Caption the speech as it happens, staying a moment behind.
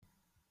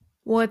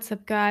What's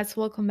up, guys?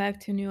 Welcome back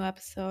to a new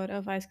episode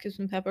of Ice Cubes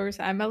and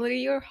Peppers. I'm Melody,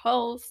 your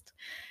host.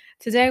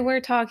 Today,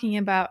 we're talking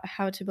about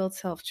how to build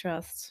self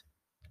trust.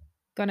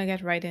 Gonna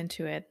get right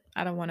into it.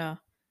 I don't want to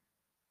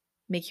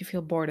make you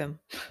feel boredom.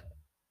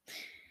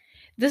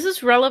 This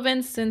is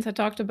relevant since I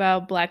talked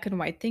about black and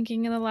white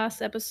thinking in the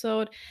last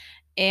episode,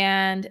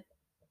 and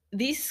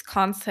these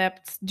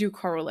concepts do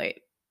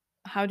correlate.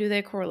 How do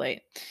they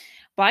correlate?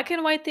 Black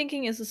and white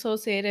thinking is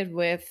associated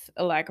with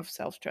a lack of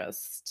self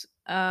trust.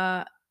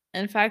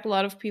 In fact, a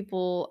lot of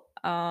people,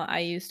 I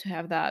used to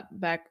have that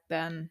back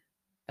then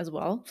as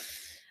well.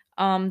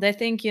 They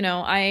think,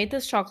 I ate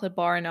this chocolate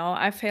bar, no,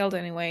 I failed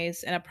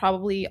anyways, and I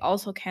probably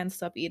also can't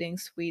stop eating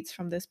sweets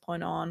from this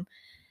point on,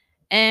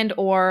 and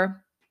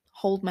or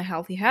hold my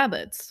healthy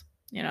habits.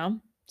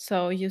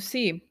 So you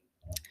see,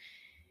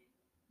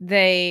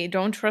 they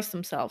don't trust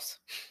themselves.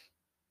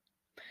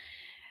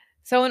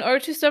 So, in order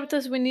to stop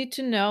this, we need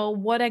to know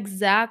what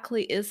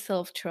exactly is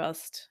self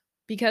trust.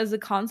 Because the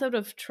concept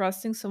of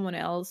trusting someone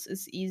else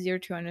is easier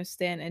to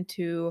understand and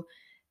to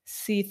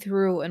see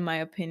through, in my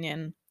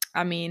opinion.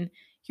 I mean,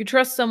 you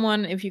trust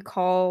someone if you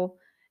call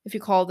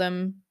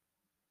them,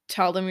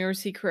 tell them your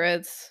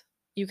secrets,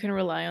 you can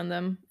rely on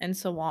them, and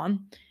so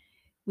on.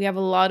 We have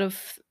a lot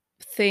of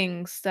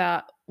things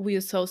that we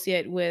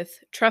associate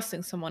with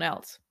trusting someone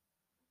else.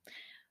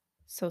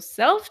 So,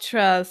 self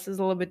trust is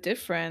a little bit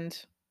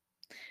different.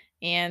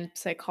 And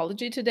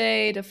Psychology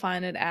Today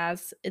defined it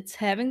as it's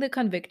having the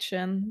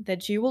conviction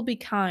that you will be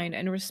kind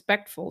and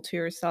respectful to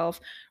yourself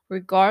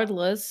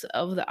regardless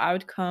of the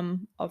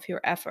outcome of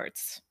your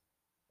efforts.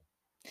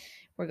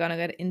 We're going to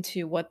get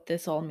into what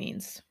this all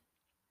means.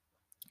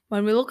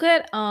 When we look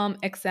at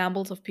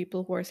examples of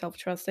people who are self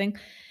trusting,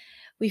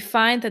 we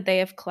find that they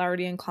have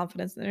clarity and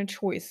confidence in their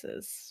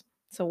choices.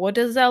 So, what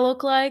does that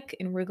look like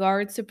in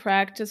regards to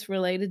practice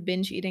related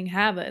binge eating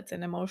habits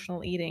and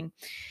emotional eating?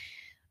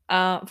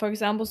 For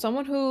example,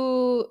 someone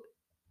who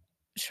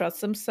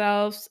trust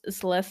themselves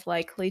is less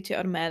likely to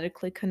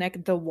automatically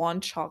connect the one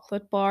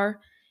chocolate bar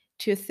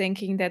to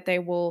thinking that they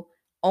will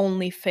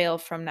only fail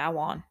from now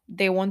on.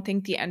 They won't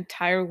think the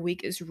entire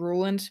week is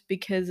ruined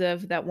because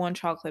of that one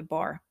chocolate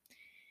bar.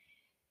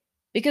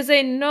 Because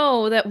they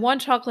know that one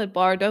chocolate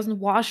bar doesn't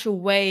wash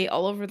away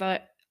all over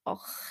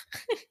all,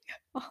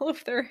 all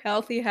of their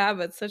healthy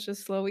habits, such as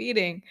slow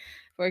eating,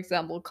 for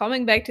example.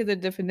 Coming back to the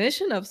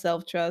definition of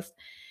self trust,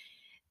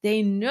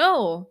 they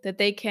know that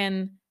they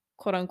can,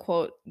 quote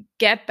unquote,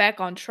 get back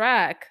on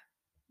track.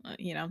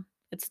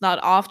 It's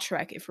not off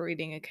track if we're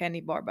eating a candy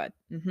bar, but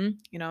you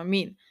know what I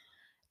mean.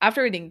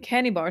 After eating a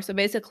candy bar, so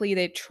basically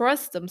they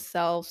trust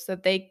themselves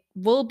that they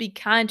will be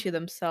kind to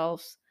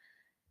themselves.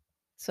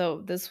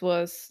 So this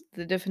was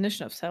the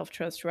definition of self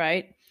trust,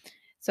 right?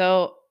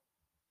 So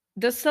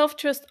the self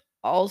trust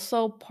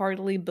also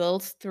partly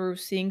builds through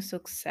seeing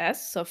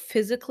success. So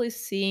physically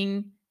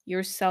seeing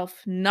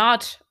yourself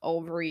not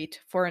overeat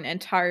for an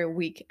entire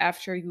week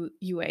after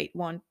you ate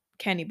one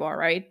candy bar,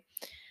 right?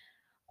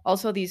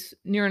 Also, these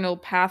neuronal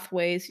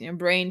pathways in your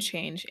brain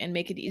change and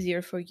make it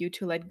easier for you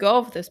to let go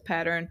of this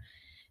pattern.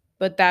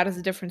 But that is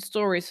a different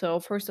story.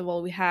 So, first of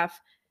all, we have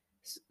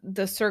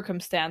the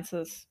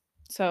circumstances.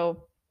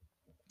 So,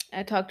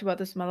 I talked about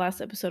this in my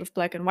last episode of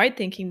Black and White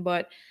Thinking,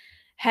 but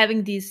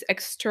having these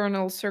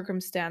external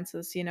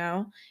circumstances,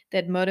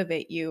 that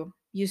motivate you.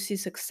 You see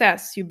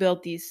success, you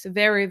build these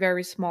very,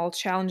 very small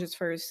challenges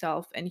for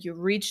yourself, and you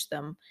reach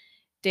them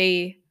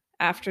day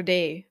after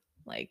day.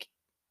 Like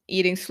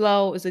eating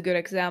slow is a good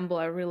example.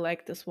 I really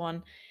like this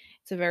one.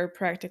 It's a very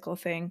practical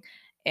thing.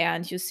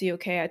 And you see,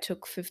 okay, I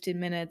took 15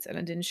 minutes and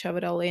I didn't shove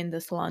it all in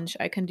this lunch.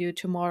 I can do it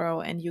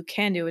tomorrow, and you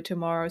can do it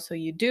tomorrow. So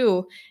you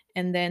do.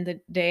 And then the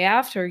day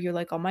after, you're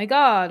like, oh my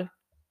God,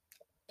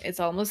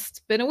 it's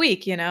almost been a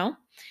week.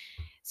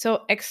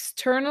 So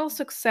external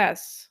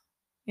success,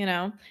 you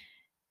know,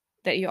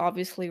 that you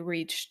obviously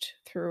reached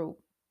through,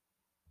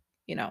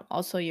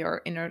 also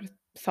your inner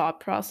thought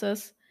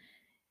process.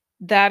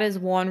 That is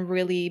one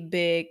really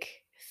big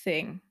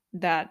thing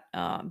that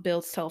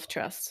builds self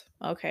trust.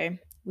 Okay.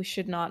 We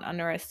should not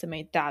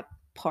underestimate that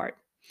part.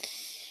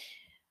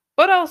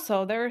 But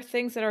also, there are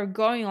things that are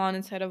going on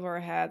inside of our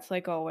heads,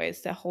 like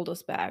always, that hold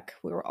us back.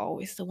 We were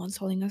always the ones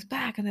holding us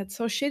back. And that's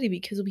so shitty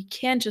because we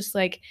can't just,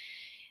 like,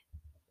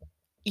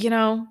 you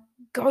know,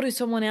 go to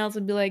someone else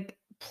and be like,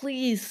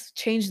 please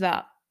change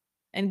that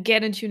and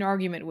get into an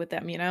argument with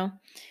them. Yeah,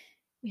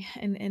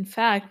 and in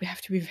fact, we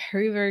have to be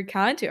very, very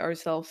kind to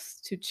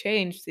ourselves to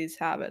change these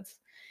habits.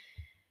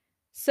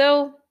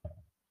 So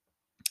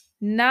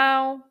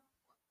now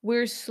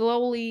we're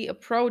slowly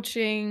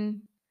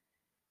approaching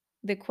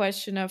the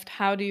question of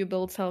how do you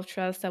build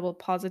self-trust that will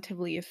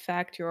positively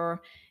affect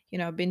your,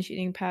 binge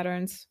eating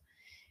patterns.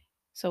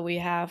 So we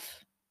have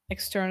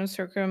external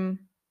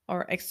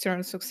or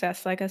external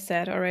success, like I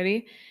said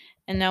already.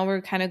 And now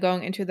we're kind of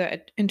going into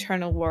the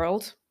internal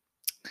world.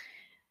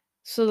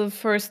 So the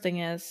first thing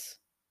is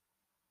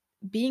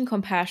being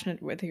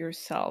compassionate with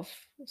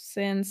yourself,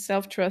 since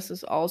self trust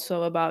is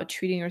also about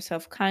treating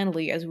yourself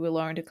kindly, as we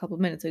learned a couple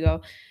minutes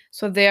ago.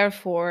 So,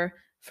 therefore,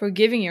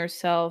 forgiving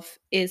yourself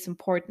is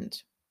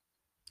important.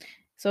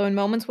 So, in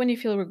moments when you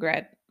feel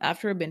regret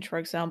after a binge, for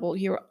example,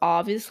 you're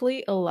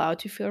obviously allowed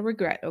to feel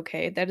regret,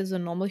 okay? That is a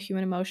normal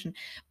human emotion.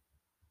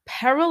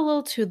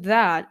 Parallel to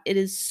that, it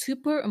is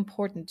super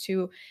important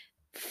to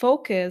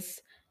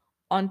focus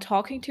on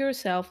talking to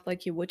yourself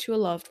like you would to a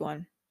loved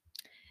one.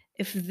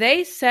 If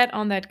they sat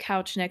on that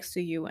couch next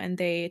to you and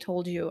they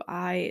told you,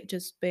 I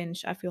just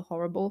binge, I feel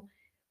horrible,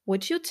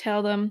 would you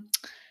tell them,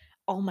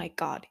 oh my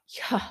God,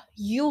 yeah,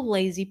 you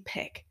lazy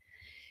pig.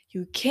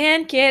 You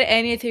can't get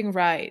anything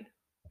right,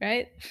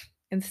 right?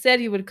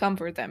 Instead, you would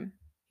comfort them.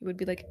 You would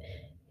be like,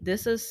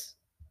 this is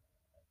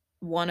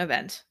one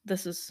event.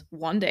 This is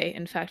one day.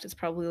 In fact, it's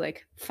probably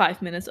like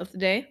 5 minutes of the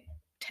day,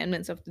 10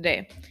 minutes of the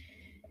day.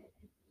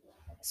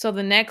 So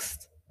the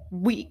next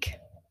week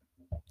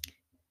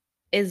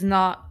is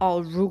not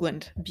all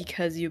ruined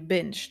because you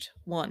binged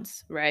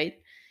once, right?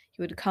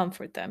 You would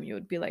comfort them. You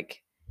would be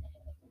like,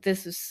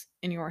 this is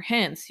in your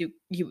hands. You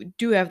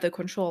do have the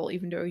control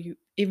even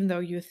though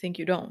you think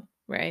you don't,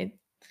 right?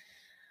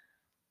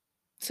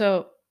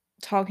 So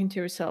talking to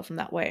yourself in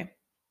that way,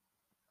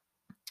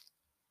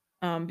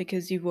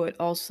 because you would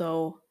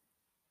also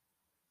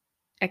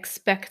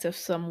expect of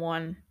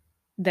someone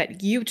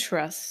that you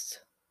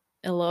trust,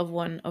 a loved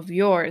one of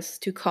yours,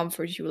 to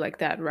comfort you like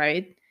that,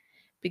 right?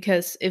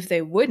 Because if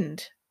they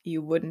wouldn't,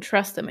 you wouldn't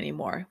trust them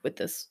anymore with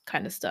this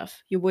kind of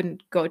stuff. You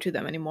wouldn't go to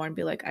them anymore and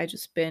be like, I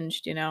just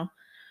binged.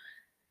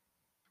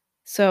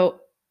 So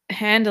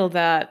handle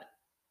that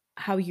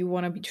how you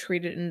want to be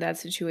treated in that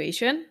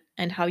situation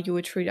and how you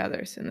would treat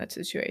others in that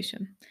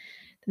situation.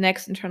 The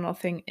next internal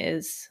thing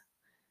is,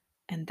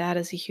 and that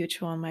is a huge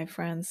one, my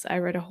friends. I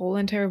read a whole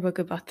entire book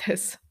about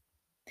this,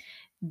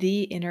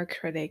 the inner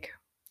critic.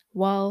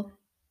 Well,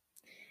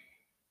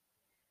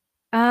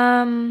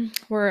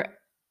 we're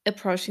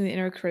approaching the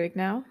inner critic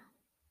now.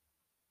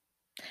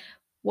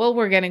 Well,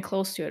 we're getting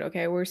close to it,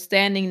 okay? We're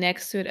standing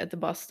next to it at the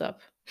bus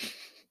stop.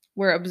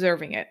 We're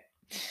observing it.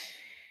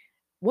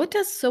 What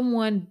does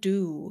someone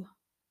do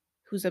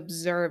who's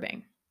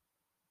observing?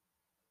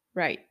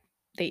 Right.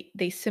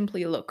 They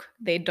simply look.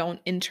 They don't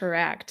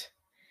interact.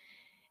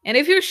 And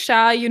if you're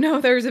shy, you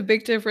know there's a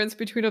big difference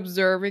between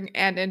observing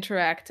and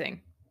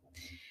interacting.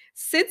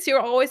 Since you're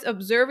always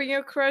observing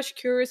your crush,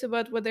 curious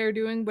about what they're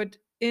doing, but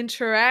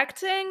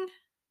interacting,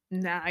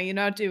 nah, you're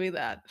not doing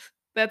that.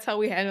 That's how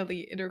we handle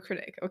the inner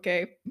critic,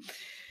 okay?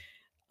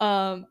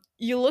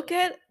 You look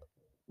at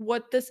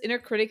what this inner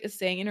critic is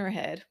saying in her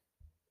head,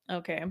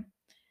 okay?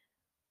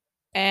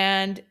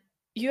 And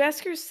you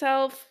ask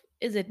yourself,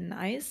 is it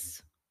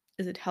nice?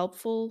 Is it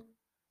helpful?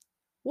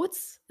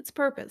 What's its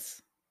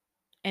purpose?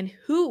 And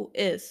who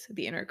is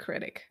the inner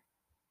critic?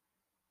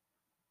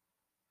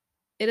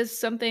 It is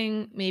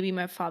something maybe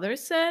my father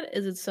said?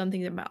 Is it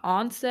something that my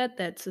aunt said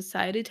that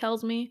society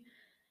tells me?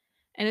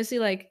 And you see,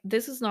 like,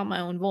 this is not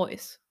my own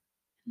voice.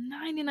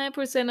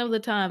 99% of the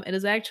time, it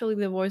is actually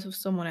the voice of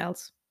someone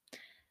else.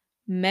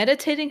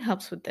 Meditating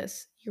helps with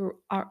this. You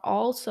are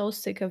all so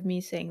sick of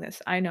me saying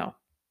this. I know.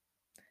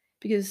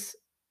 Because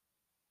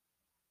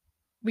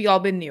we all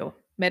been new.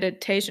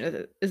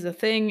 Meditation is a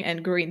thing,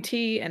 and green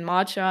tea, and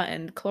matcha,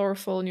 and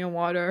chlorophyll in your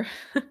water.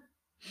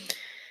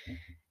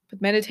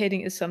 But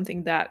meditating is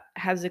something that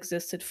has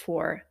existed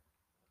for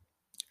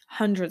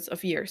hundreds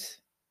of years,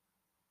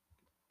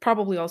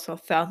 probably also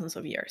thousands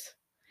of years.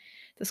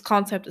 This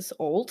concept is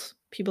old.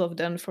 People have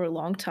done it for a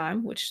long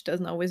time, which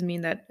doesn't always mean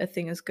that a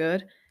thing is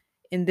good.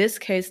 In this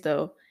case,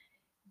 though,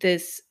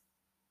 this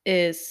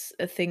is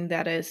a thing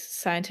that is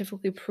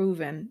scientifically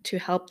proven to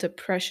help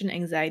depression,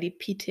 anxiety,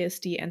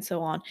 PTSD, and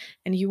so on.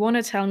 And you want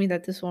to tell me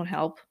that this won't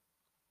help?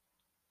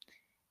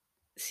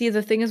 See,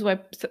 the thing is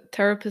why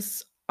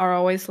therapists are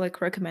always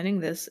like recommending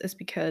this is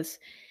because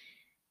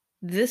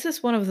this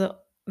is one of the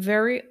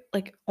very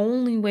like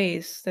only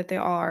ways that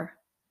there are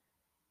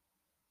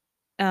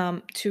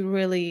to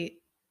really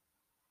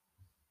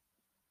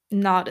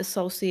not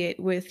associate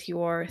with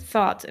your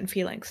thoughts and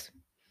feelings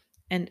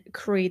and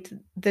create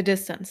the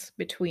distance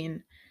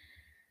between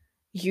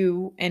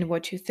you and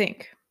what you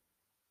think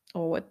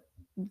or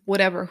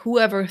whatever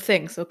whoever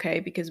thinks, okay,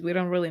 because we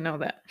don't really know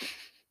that.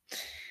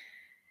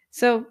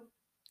 So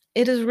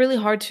it is really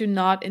hard to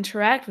not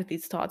interact with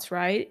these thoughts,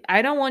 right?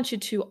 I don't want you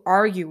to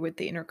argue with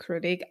the inner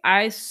critic.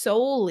 I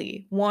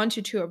solely want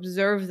you to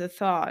observe the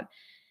thought.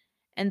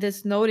 And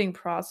this noting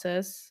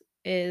process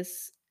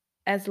is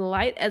as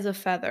light as a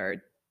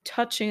feather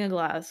touching a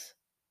glass,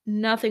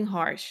 nothing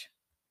harsh.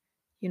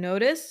 You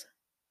notice,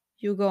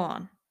 you go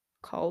on,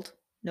 called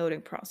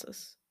noting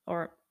process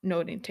or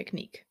noting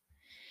technique.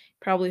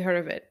 Probably heard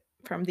of it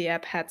from the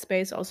app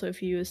Headspace. Also,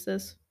 if you use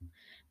this,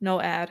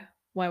 no ad.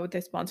 Why would they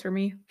sponsor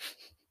me?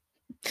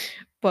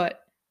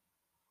 But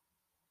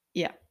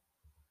yeah.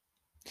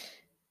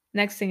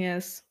 Next thing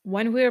is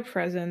when we are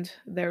present,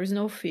 there is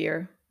no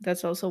fear.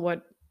 That's also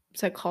what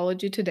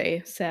Psychology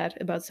Today said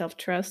about self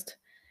trust.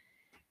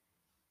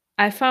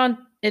 I found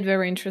it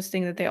very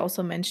interesting that they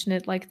also mention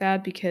it like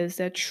that because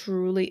that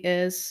truly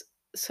is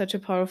such a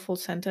powerful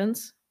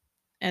sentence.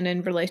 And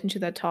in relation to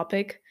that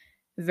topic,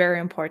 very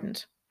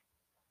important.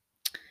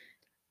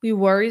 We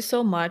worry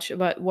so much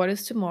about what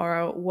is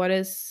tomorrow, what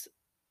is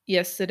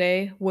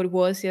yesterday, what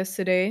was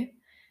yesterday,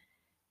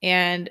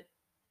 and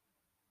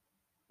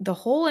the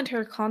whole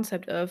entire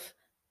concept of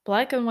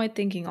black and white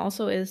thinking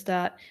also is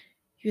that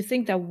you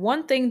think that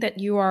one thing that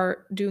you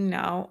are doing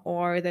now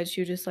or that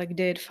you just like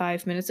did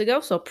 5 minutes ago,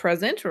 so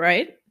present,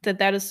 right?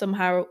 That is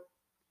somehow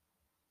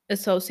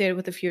associated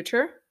with the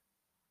future.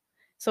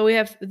 So we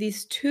have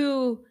these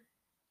two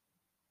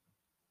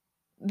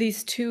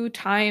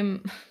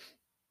time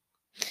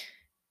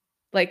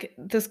like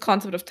this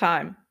concept of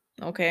time,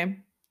 okay?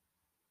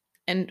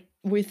 And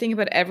we think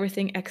about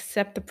everything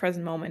except the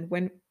present moment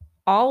when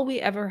all we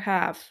ever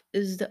have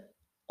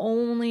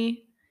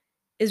only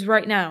is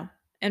right now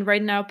and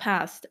right now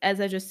past, as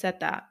I just said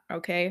that,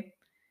 okay?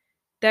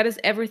 That is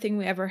everything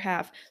we ever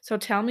have. So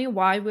tell me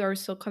why we are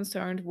so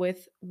concerned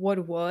with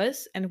what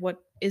was and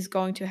what is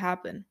going to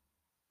happen.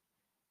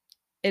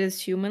 It is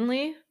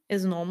humanly,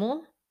 is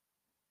normal,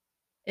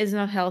 is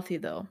not healthy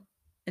though,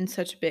 in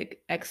such big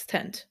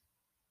extent.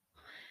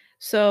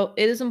 So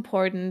it is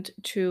important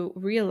to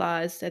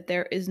realize that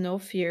there is no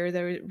fear,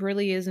 there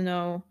really is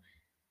no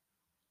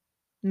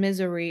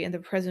misery in the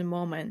present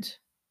moment.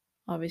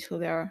 Obviously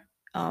there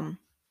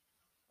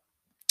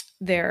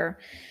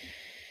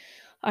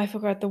I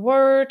forgot the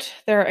word.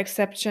 There are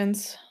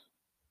exceptions.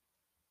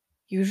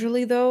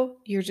 Usually though,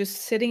 you're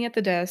just sitting at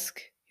the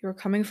desk, you're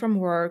coming from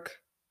work,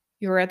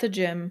 you're at the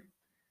gym,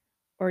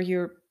 or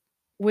you're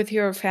with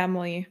your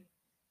family.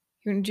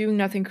 You're doing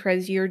nothing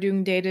crazy, you're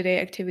doing day-to-day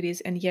activities,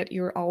 and yet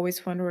you're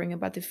always wondering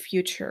about the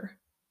future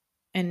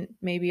and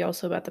maybe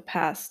also about the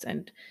past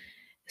and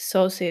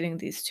associating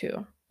these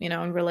two,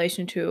 in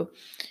relation to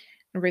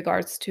in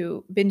regards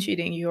to binge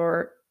eating.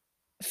 You're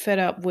fed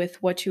up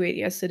with what you ate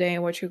yesterday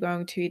and what you're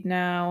going to eat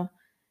now,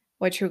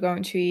 what you're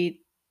going to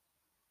eat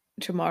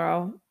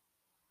tomorrow.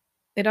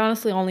 It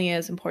honestly only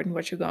is important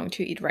what you're going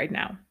to eat right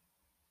now.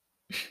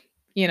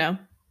 You know,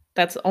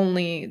 that's the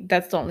only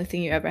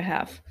thing you ever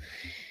have,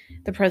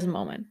 the present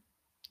moment.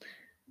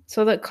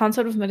 So the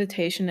concept of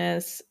meditation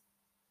is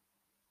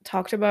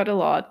talked about a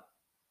lot.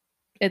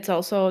 It's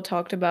also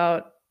talked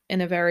about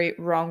in a very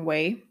wrong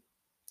way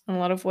in a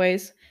lot of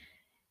ways.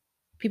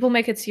 People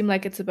make it seem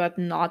like it's about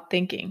not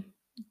thinking.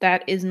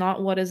 That is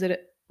not what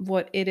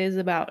it is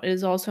about. It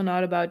is also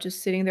not about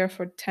just sitting there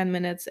for 10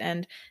 minutes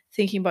and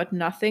thinking about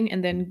nothing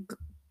and then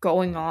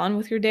going on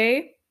with your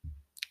day,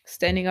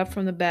 standing up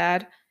from the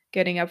bed,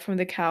 getting up from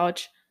the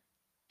couch,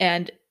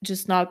 and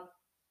just not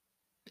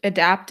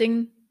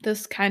adapting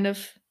this kind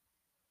of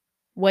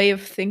way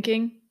of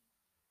thinking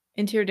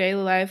into your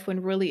daily life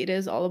when really it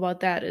is all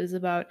about that. It is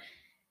about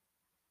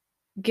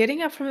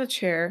getting up from the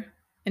chair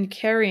and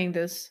carrying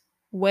this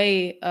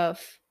way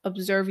of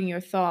observing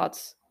your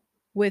thoughts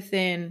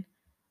within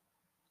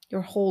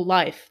your whole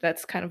life.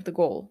 That's kind of the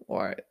goal,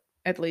 or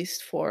at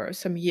least for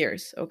some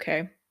years,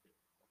 okay?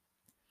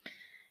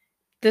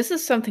 This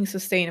is something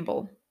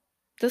sustainable.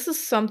 This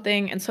is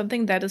something, and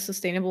something that is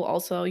sustainable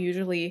also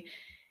usually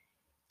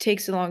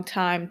takes a long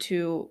time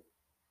to,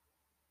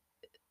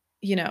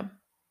 you know,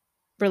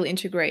 really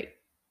integrate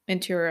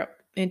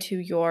into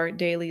your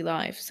daily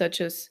life, such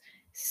as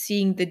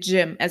seeing the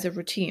gym as a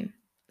routine.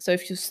 So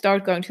if you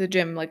start going to the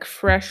gym like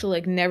fresh,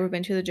 like never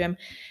been to the gym,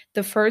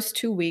 the first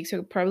 2 weeks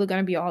are probably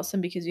going to be awesome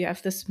because you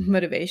have this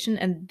motivation,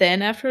 and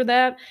then after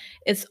that,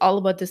 it's all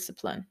about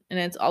discipline and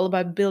it's all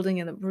about building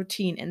in a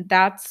routine, and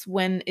that's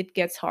when it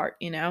gets hard.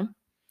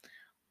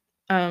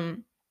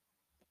 Um,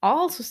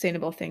 all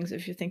sustainable things,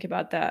 if you think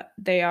about that,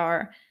 they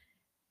are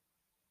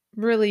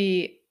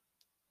really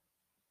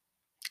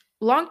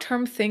long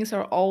term things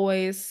are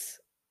always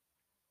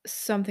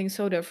something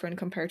so different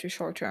compared to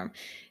short term.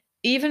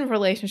 Even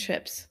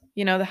relationships,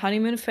 the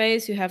honeymoon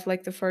phase, you have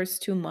like the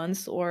first 2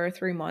 months or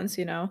 3 months,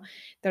 that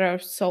are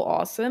so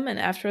awesome. And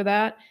after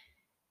that,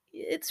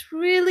 it's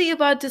really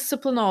about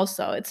discipline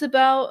also. It's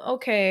about,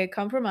 okay,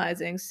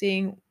 compromising,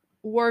 seeing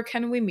where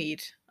can we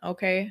meet?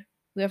 Okay.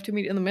 We have to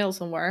meet in the middle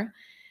somewhere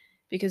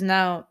because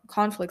now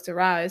conflicts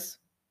arise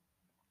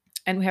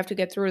and we have to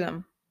get through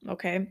them.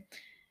 Okay.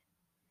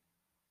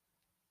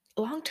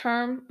 Long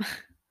term,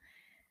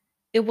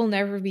 it will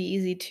never be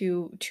easy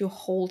to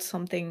hold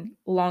something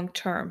long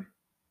term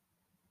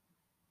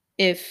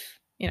if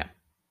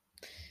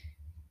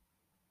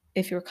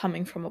if you're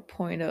coming from a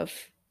point of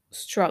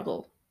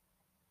struggle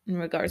in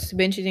regards to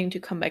binge eating, to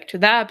come back to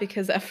that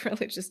because I've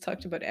really just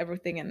talked about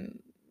everything,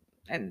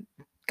 and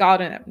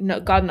God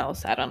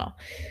knows, I don't know.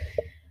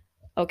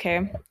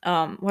 Okay.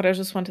 What I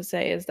just want to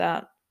say is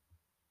that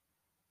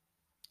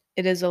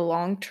it is a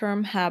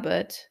long-term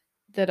habit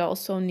that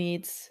also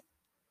needs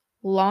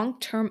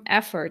long-term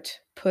effort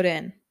put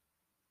in.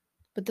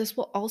 But this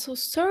will also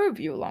serve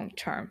you long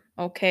term,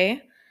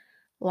 okay?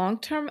 Long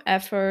term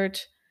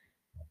effort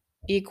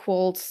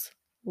equals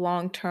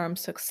long term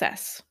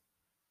success.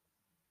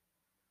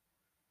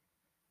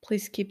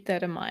 Please keep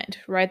that in mind.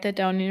 Write that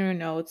down in your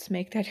notes,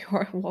 make that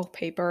your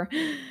wallpaper.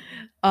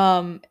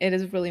 It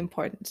is really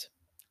important.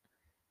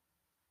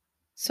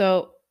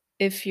 So,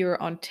 if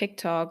you're on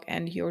TikTok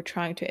and you're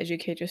trying to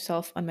educate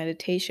yourself on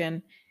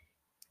meditation,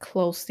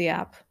 close the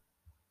app.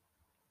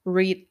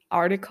 Read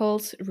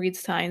articles, read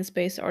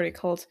science-based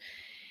articles.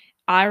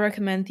 I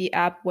recommend the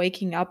app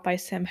Waking Up by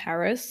Sam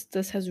Harris.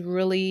 This has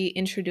really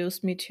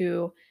introduced me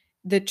to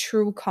the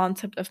true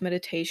concept of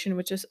meditation,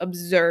 which is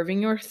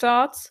observing your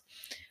thoughts,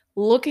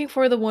 looking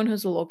for the one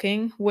who's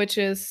looking, which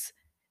is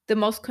the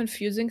most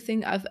confusing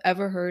thing I've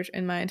ever heard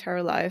in my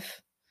entire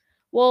life.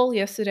 Well,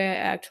 yesterday I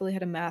actually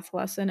had a math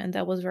lesson, and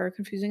that was very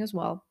confusing as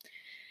well.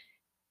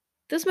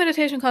 This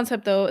meditation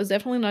concept, though, is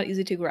definitely not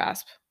easy to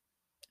grasp,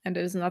 and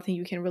it is nothing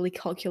you can really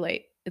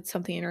calculate. It's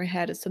something in your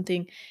head. It's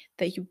something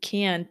that you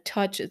can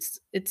touch.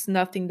 It's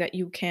nothing that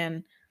you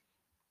can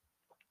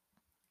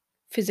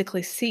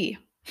physically see.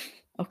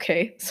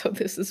 Okay, so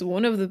this is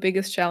one of the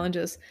biggest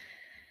challenges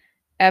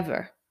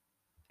ever,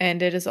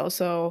 and it is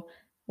also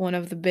one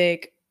of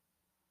the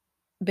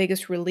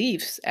biggest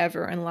reliefs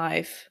ever in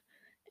life.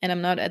 And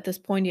I'm not at this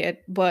point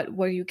yet, but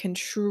where you can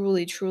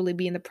truly, truly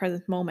be in the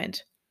present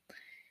moment.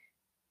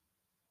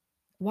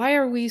 Why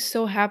are we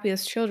so happy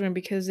as children?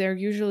 Because there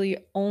usually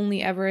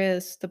only ever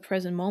is the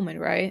present moment,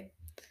 right?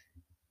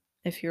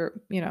 If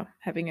you're,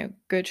 having a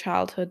good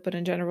childhood, but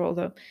in general,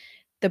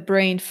 the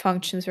brain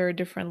functions very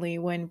differently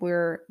when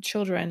we're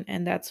children,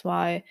 and that's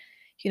why,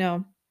 you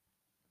know,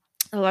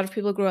 a lot of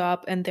people grow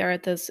up and they're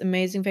at this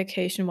amazing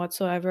vacation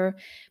whatsoever,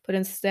 but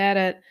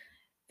instead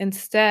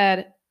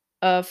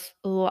of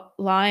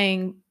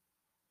lying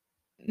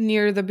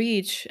near the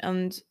beach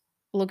and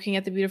looking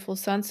at the beautiful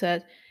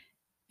sunset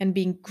and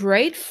being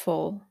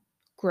grateful,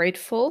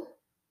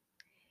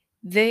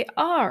 they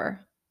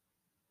are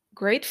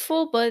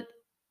grateful, but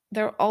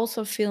they're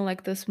also feeling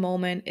like this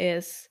moment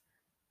is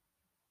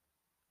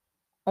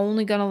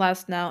only gonna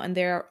last now and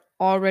they're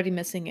already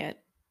missing it.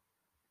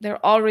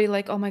 They're already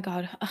like, oh my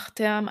God, ugh,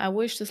 damn, I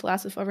wish this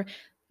lasted forever.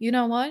 You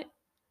know what?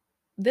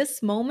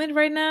 This moment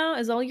right now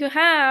is all you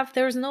have.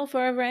 There's no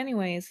forever,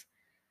 anyways.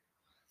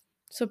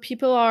 So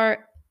people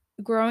are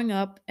growing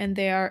up and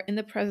they are in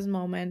the present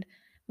moment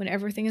when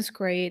everything is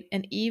great.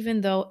 And even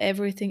though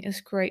everything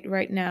is great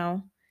right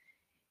now,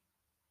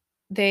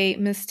 they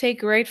mistake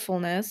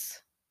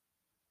gratefulness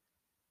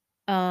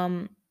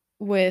um,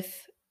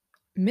 with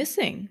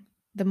missing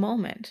the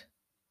moment,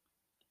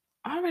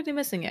 already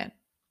missing it.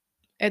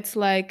 It's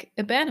like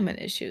abandonment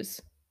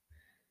issues.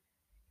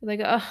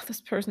 Like, oh,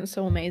 this person is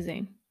so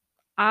amazing.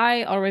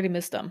 I already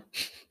missed them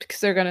because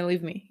they're gonna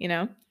leave me,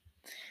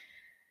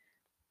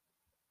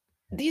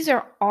 These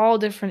are all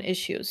different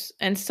issues,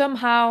 and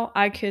somehow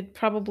I could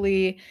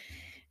probably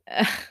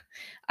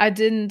I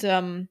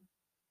didn't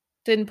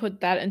put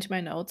that into my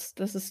notes.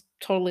 This is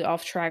totally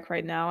off track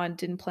right now. I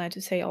didn't plan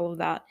to say all of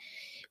that.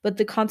 But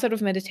the concept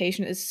of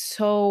meditation is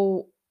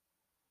so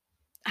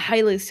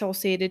highly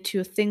associated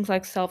to things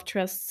like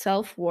self-trust,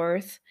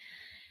 self-worth,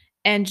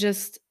 and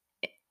just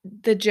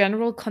the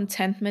general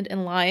contentment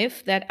in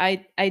life that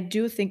I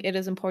do think it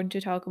is important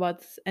to talk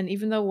about. And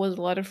even though it was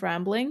a lot of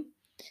rambling,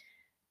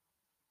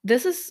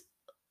 this is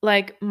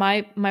like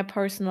my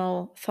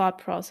personal thought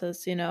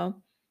process,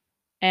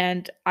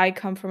 and I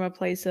come from a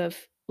place of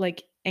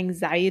like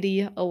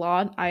anxiety a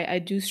lot. I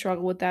do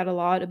struggle with that a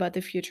lot, about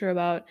the future,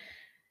 about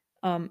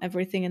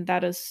everything, and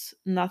that is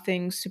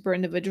nothing super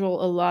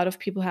individual. A lot of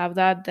people have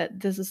that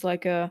this is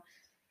like a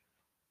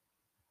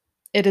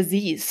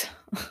disease,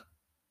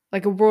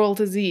 like a world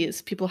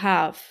disease people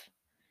have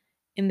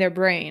in their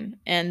brain,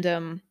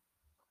 and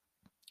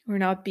we're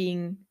not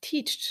being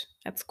taught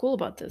at school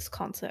about this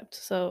concept.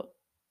 So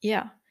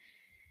yeah,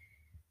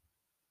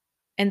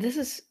 and this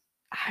is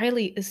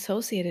highly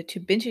associated to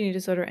binge eating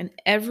disorder and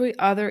every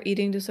other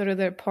eating disorder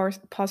there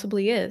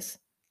possibly is.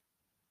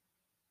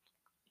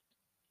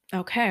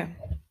 Okay,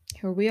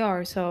 here we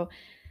are. So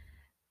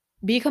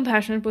be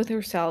compassionate with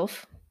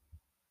yourself,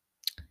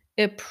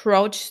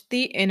 approach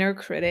the inner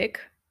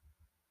critic,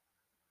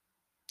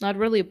 not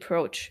really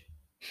approach,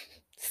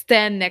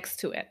 stand next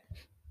to it.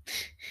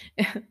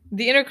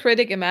 The inner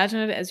critic, imagine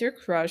it as your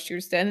crush.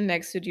 You're standing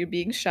next to it, you're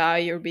being shy,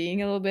 you're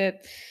being a little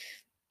bit,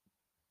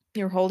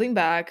 you're holding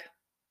back,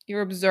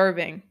 you're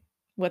observing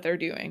what they're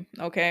doing,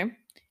 okay?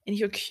 And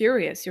you're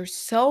curious. You're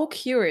so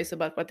curious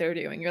about what they're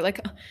doing. You're like,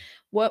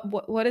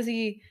 what is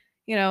he,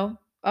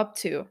 up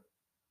to?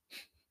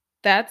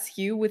 That's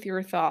you with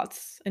your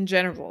thoughts in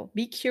general.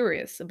 Be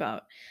curious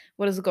about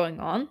what is going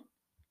on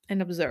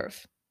and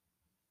observe.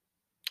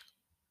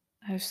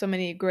 I have so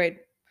many great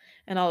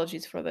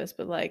analogies for this,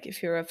 but like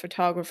if you're a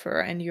photographer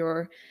and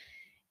you're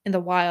in the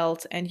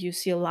wild and you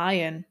see a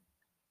lion,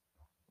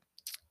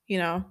 you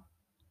know,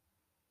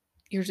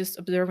 you're just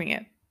observing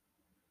it,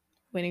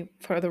 waiting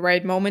for the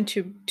right moment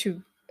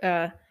to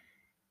uh,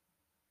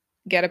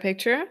 get a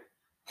picture.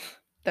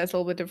 That's a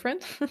little bit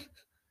different.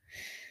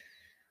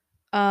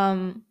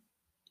 um,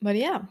 but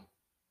yeah,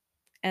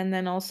 and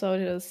then also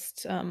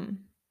just the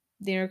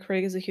inner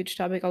critic is a huge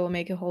topic. I will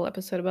make a whole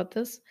episode about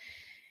this.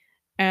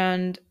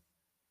 And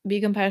be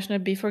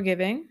compassionate, be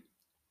forgiving.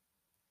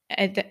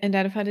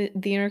 Identify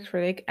the inner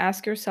critic.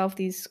 Ask yourself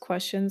these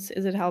questions: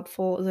 Is it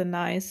helpful? Is it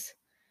nice?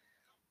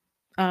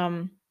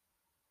 Um,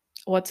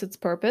 what's its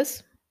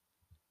purpose?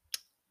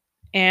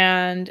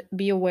 and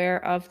be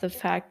aware of the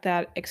fact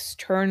that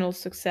external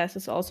success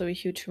is also a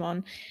huge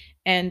one.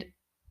 And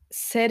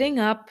setting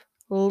up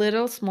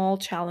little small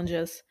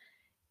challenges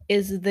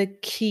is the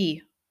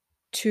key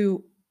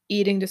to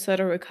eating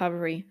disorder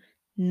recovery,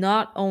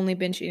 not only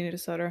binge eating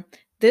disorder.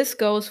 This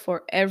goes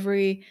for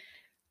every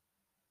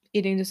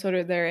eating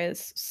disorder there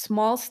is.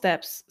 Small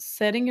steps,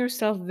 setting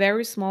yourself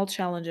very small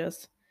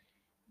challenges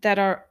that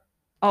are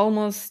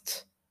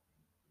almost,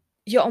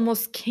 you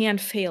almost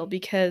can't fail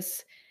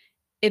because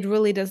it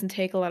really doesn't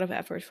take a lot of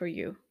effort for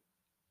you.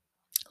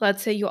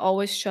 Let's say you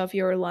always shove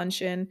your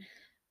lunch in,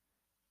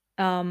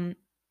 um,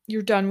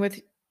 you're done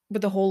with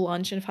the whole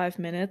lunch in 5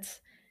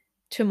 minutes.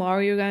 Tomorrow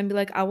you're gonna be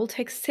like, I will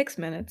take 6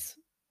 minutes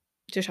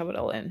to shove it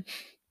all in.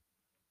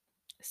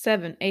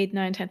 Seven, eight,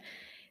 nine, 10.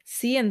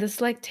 See, and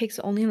this like takes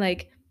only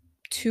like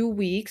 2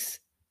 weeks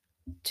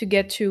to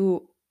get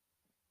to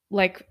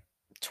like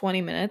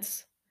 20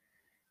 minutes,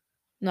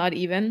 not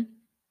even.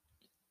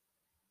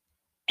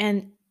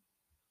 And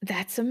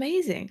that's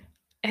amazing.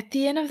 At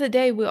the end of the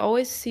day, we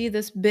always see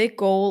this big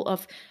goal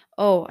of,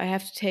 oh, I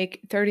have to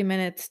take 30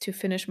 minutes to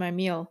finish my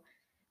meal.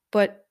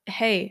 But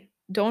hey,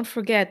 don't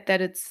forget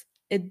that it's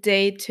a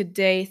day to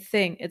day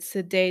thing, it's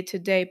a day to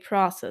day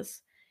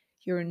process.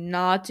 You're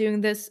not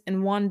doing this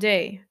in one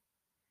day.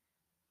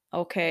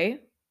 Okay.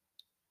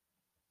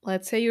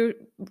 Let's say you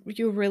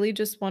really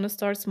just want to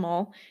start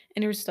small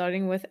and you're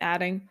starting with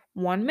adding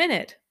 1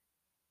 minute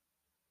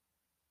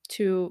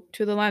to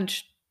the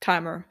lunch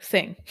timer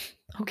thing.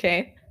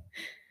 Okay.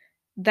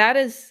 That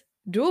is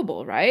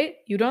doable, right?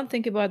 You don't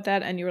think about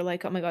that and you're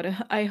like, oh my God,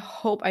 I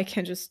hope I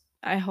can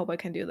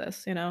do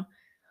this, you know?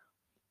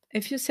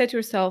 If you set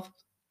yourself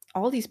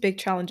all these big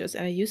challenges,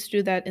 and I used to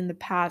do that in the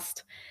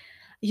past,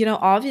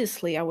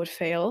 obviously I would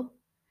fail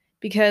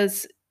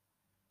because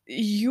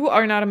you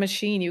are not a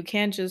machine. You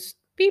can't just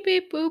beep,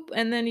 beep, boop,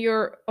 and then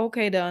you're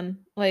okay, done.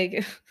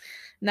 Like,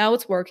 now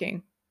it's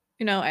working.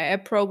 I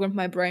programmed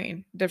my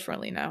brain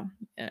differently now.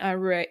 And I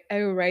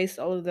erased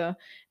all of the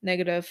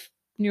negative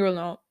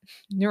neuronal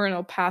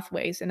neuronal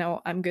pathways, and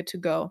now I'm good to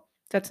go.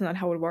 That's not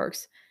how it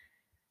works.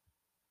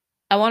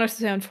 I want to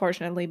say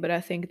unfortunately, but I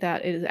think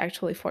that it is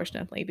actually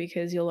fortunately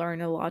because you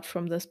learn a lot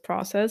from this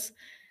process.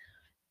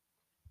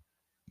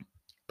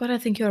 But I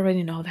think you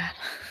already know that.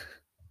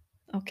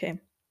 Okay.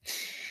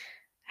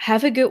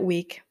 Have a good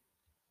week.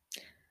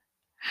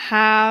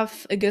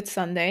 Have a good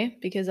Sunday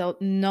because I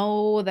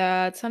know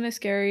that Sunday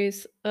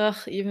scaries, ugh,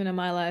 even in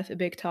my life, a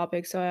big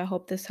topic. So I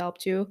hope this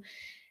helped you.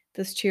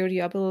 This cheered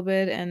you up a little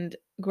bit and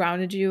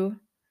grounded you.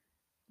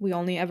 We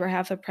only ever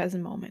have the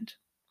present moment.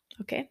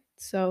 Okay.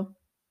 So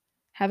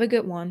have a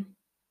good one.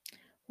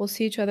 We'll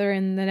see each other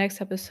in the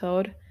next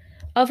episode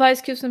of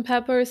Ice Cubes and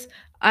Peppers.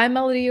 I'm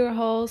Melody, your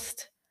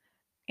host,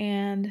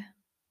 and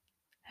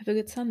have a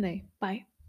good Sunday. Bye.